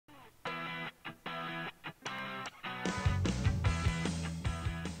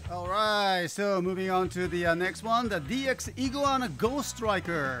Alright, so moving on to the next one, the DX Iguana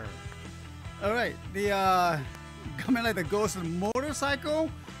Ghostriker. Alright, the Kamen Rider Ghost motorcycle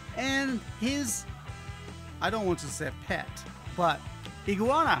and his, I don't want to say pet, but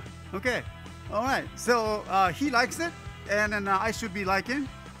iguana. Okay, alright, so he likes it, and then I should be liking.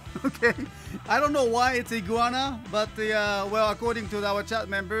 Okay, I don't know why it's iguana, but well, according to our chat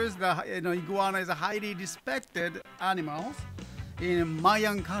members, the iguana is a highly respected animal in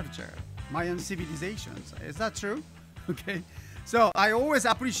Mayan culture, Mayan civilizations. Is that true? Okay, so I always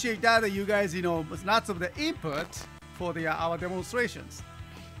appreciate that you guys, lots of the input for our demonstrations.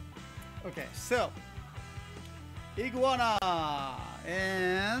 Okay, so iguana,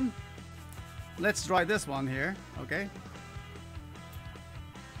 and let's try this one here. Okay,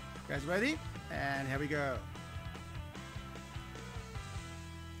 you guys ready? And here we go.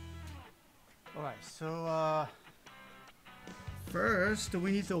 All right, so first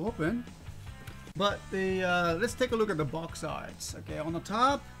we need to open, but let's take a look at the box sides. Okay, on the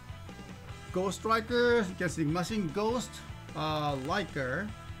top, Ghostriker, you can see Machine Ghost, Liker,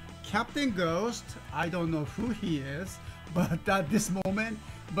 Captain Ghost. I don't know who he is, but at this moment,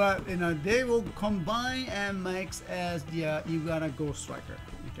 but they will combine and makes as the Iguana Ghostriker.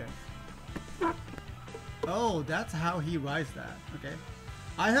 Okay. Oh, that's how he writes that. Okay.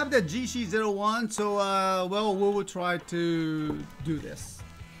 I have the GC01, so well, we will try to do this.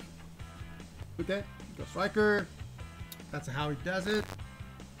 Okay, Ghostriker. That's how he does it.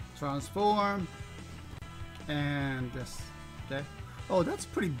 Transform, and this. Okay. Oh, that's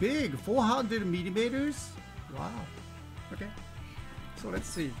pretty big. 400 millimeters. Wow. Okay. So let's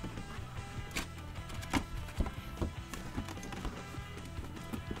see.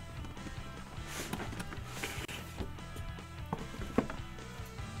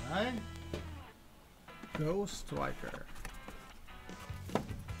 Alright. Ghostriker.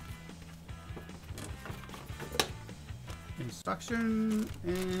 Instruction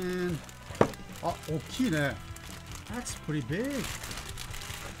and okay. That's pretty big.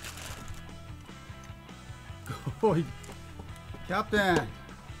 Go, Captain.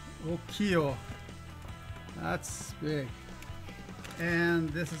 Okay. That's big. And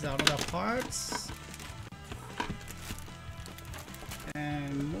this is another parts.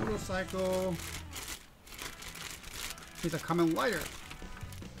 And motorcycle. He's a Kamen Rider,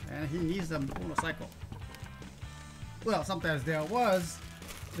 and he needs a motorcycle. Well, sometimes there was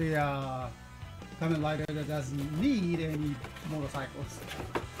the Kamen Rider that doesn't need any motorcycles,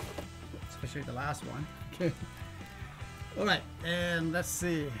 especially the last one. Okay. All right, and let's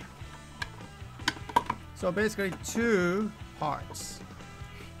see. So basically, two parts.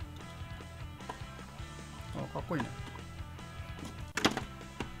 Oh, かっこいいね.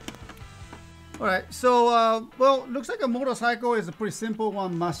 Alright, so, well, looks like a motorcycle is a pretty simple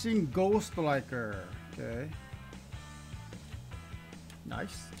one. Machine Ghostriker. Okay.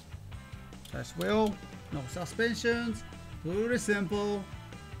 Nice. Dash wheel. No suspensions. Pretty simple.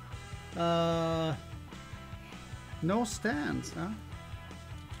 No stands, huh?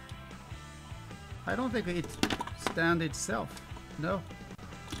 I don't think it stand itself. No.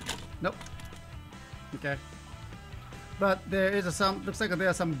 Nope. Okay. But there is looks like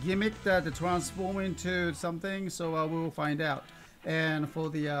there's some gimmick that transform into something, so we will find out. And for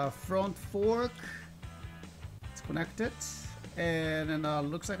the front fork, it's connected, and then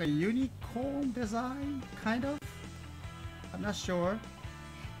looks like a unicorn design, kind of. I'm not sure.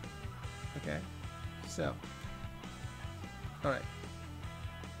 Okay, so, all right.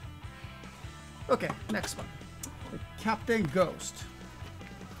 Okay, next one, the Captain Ghost.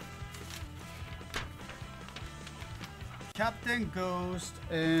 Captain Ghost,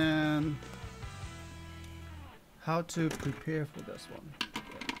 and how to prepare for this one.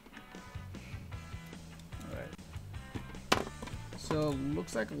 Okay. Alright. So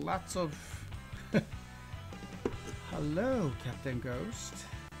looks like lots of hello, Captain Ghost.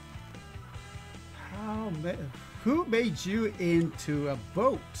 Who made you into a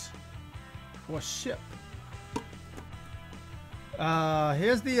boat or ship?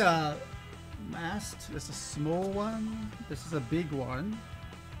 Here's the mast. This is a small one. This is a big one.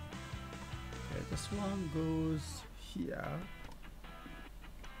 Okay, this one goes here.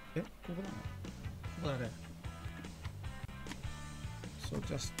 So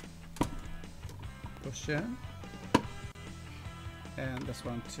just push in, and this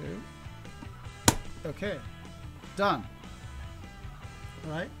one too. Okay, done.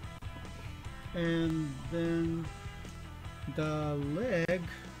 All right, and then the leg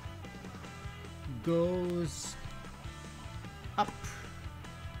goes up.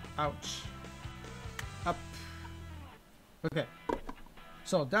 Ouch. Up. Okay.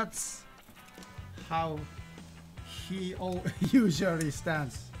 So that's how he usually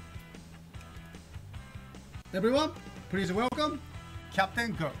stands. Everyone, please welcome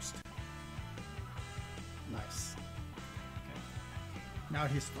Captain Ghost. Nice. Okay. Now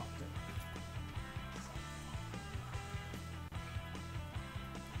he stopped it.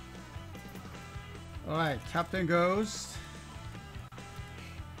 All right, Captain Ghost.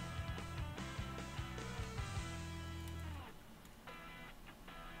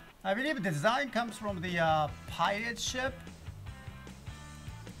 I believe the design comes from the pirate ship.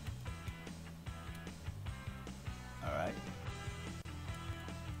 All right.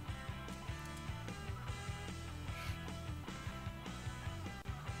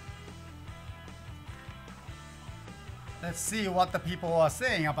 Let's see what the people are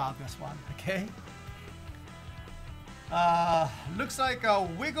saying about this one, okay? Looks like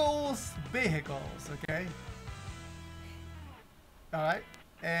Wiggles vehicles, okay? All right.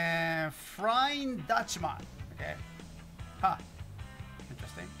 And Flying Dutchman, okay? Huh,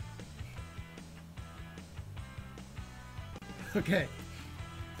 interesting. Okay.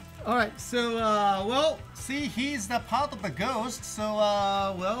 All right, so, well, see, he's the part of the ghost, so,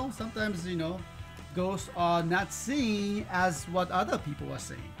 well, sometimes, you know, ghosts are not seen as what other people are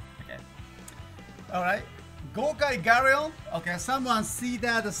seeing, okay? All right, Gokai Garion, okay, someone see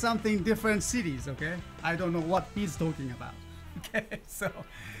that as something different cities, okay? I don't know what he's talking about. Okay, so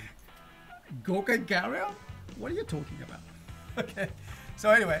Gokai Garion? What are you talking about? Okay, so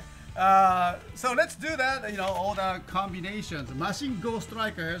anyway, so let's do that, you know, all the combinations. Machine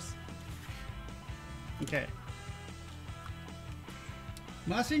Ghostrikers. Okay.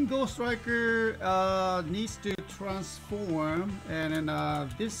 Machine Ghostriker needs to transform, and then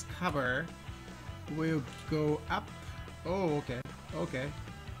this cover will go up. Oh, okay, okay,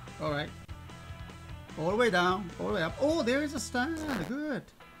 all right. All the way down, all the way up. Oh, there is a stand. Good.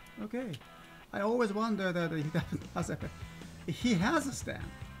 Okay. I always wonder that he has a stand.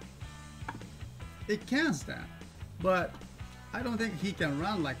 It can stand, but I don't think he can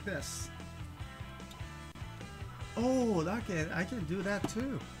run like this. Oh, okay. I can do that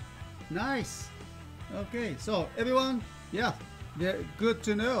too. Nice. Okay. So everyone, yeah, good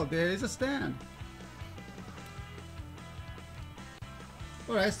to know. There is a stand.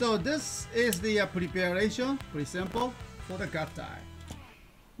 Alright, so this is the preparation, pretty simple, for the gut tie.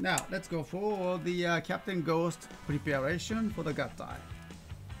 Now, let's go for the Captain Ghost preparation for the gut tie.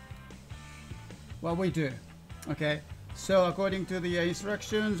 What we do, okay, so according to the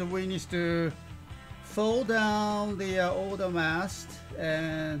instructions, we need to fold down the older mast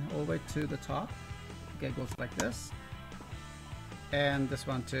and all the way to the top. Okay, it goes like this. And this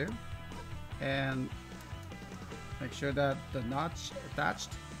one too. And make sure that the notch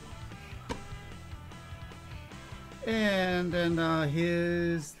attached. And then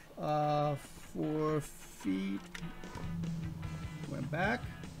his 4 feet went back.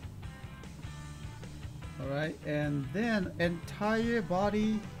 Alright, and then entire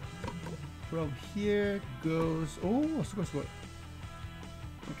body from here goes, oh, good.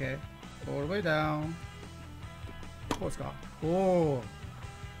 Okay, all the way down. Oh,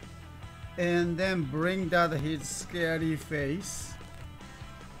 and then bring down his scary face.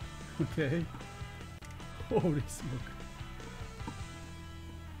 Okay. Holy smoke.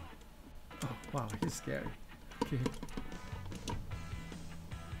 Oh wow, he's scary. Okay.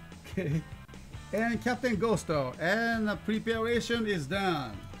 Okay. And Captain Ghosto, and the preparation is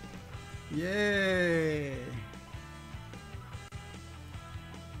done. Yay.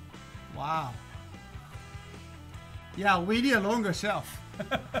 Wow. Yeah, we need a longer shelf.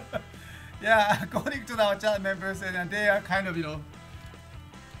 Yeah, according to our chat members, and they are kind of, you know,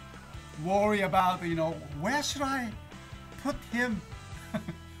 worry about, you know, where should I put him?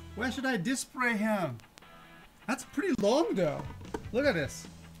 Where should I display him? That's pretty long though. Look at this.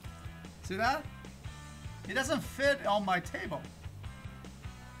 See that? It doesn't fit on my table.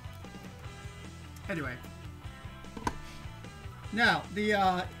 Anyway. Now,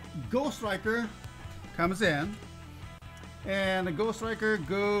 the Ghostriker comes in, and the Ghostriker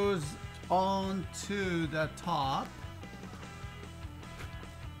goes on to the top.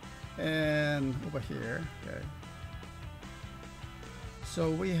 And over here, okay. So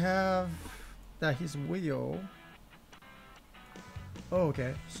we have that his wheel. Oh,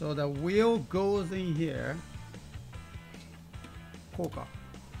 okay, so the wheel goes in here. こうか。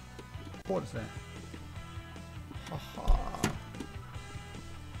こうですね。はは。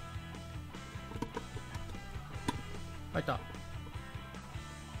入った。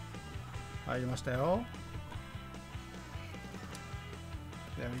入りましたよ。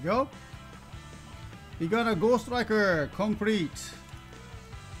There we go. Iguana Ghostriker complete.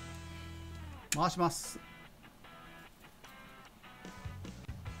 回します。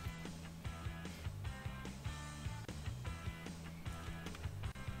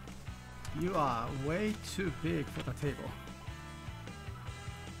You are way too big for the table.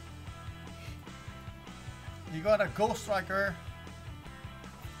 You got a Ghostriker.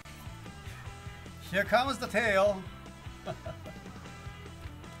 Here comes the tail.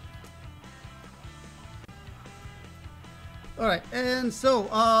 All right, and so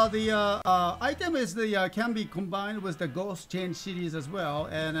the item is the can be combined with the Ghost Chain series as well,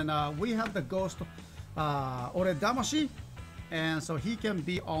 and then we have the Ghost Oredamashi, and so he can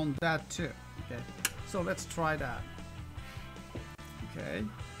be on that too. Okay, so let's try that. Okay,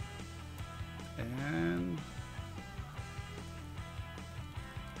 and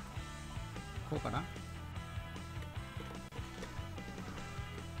こうかな。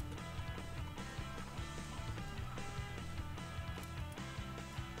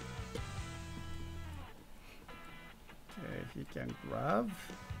He can grab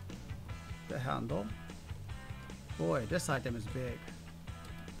the handle. Boy, this item is big.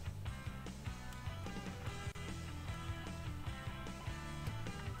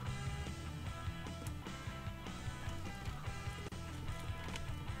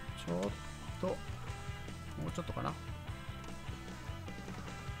 Moreちょっとかな。Okay.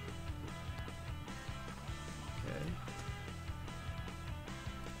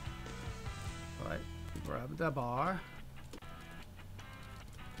 All right, grab the bar.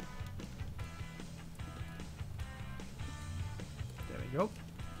 Go.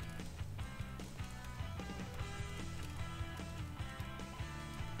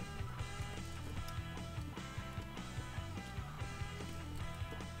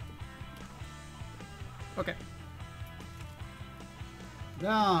 Okay.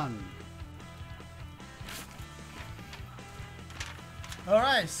 Done. All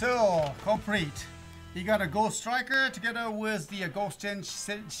right, so complete. You got a Ghostriker together with the Ghost Chain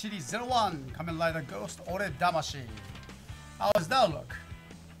Series 01 coming like a Ghost Oredamashi. How does that look?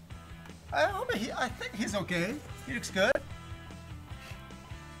 I think he's okay. He looks good.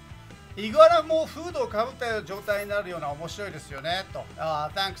 イグアナもフードをかぶった状態になるような面白いですよねと。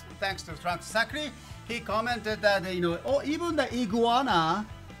Thanks to Frank Sacri, he commented that even the iguana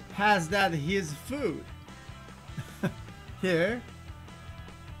has that his food here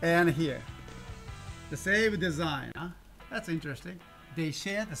and here. The same design. Huh? That's interesting. They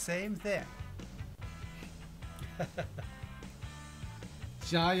share the same thing.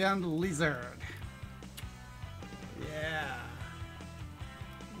 Giant lizard. Yeah.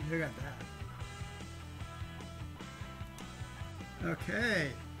 Look at that.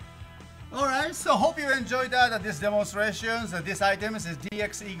 Okay. Alright, so hope you enjoyed that. This demonstrations. This item is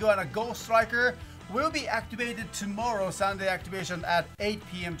DX Iguana Ghostriker. Will be activated tomorrow, Sunday activation at 8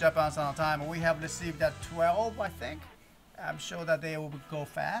 PM Japan Standard Time. We have received at 12, I think. I'm sure that they will go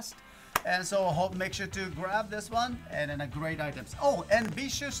fast. And so make sure to grab this one and then a great items. Oh, and be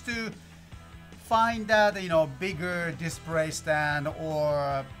sure to find that bigger display stand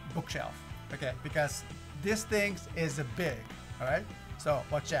or bookshelf. Okay, because this thing is big. All right, so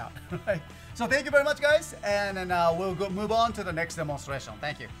watch out. Right. So thank you very much, guys, and then we'll move on to the next demonstration.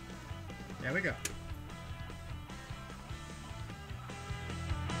 Thank you. There we go.